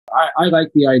I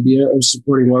like the idea of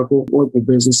supporting local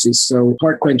businesses. So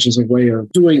Parkbench is a way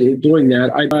of doing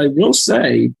that. I will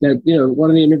say that, one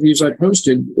of the interviews I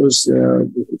posted was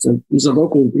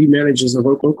he manages a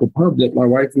local pub that my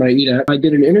wife and I eat at. I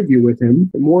did an interview with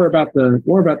him more about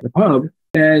the pub.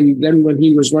 And then when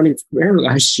he was running for mayor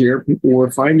last year, people were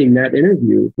finding that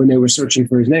interview when they were searching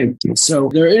for his name. So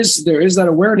there is that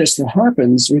awareness that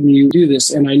happens when you do this.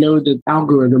 And I know that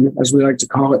algorithm, as we like to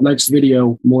call it, likes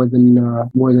video more than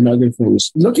other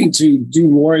things. Looking to do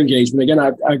more engagement. Again,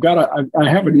 I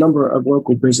have a number of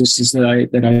local businesses that I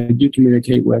do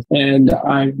communicate with, and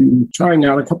I'm trying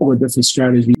out a couple of different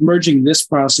strategies, merging this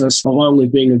process along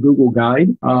with being a Google guide.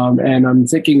 And I'm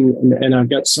thinking, and I've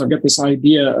got this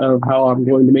idea of how I'm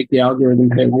going to make the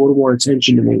algorithm pay a little more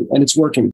attention to me, and it's working.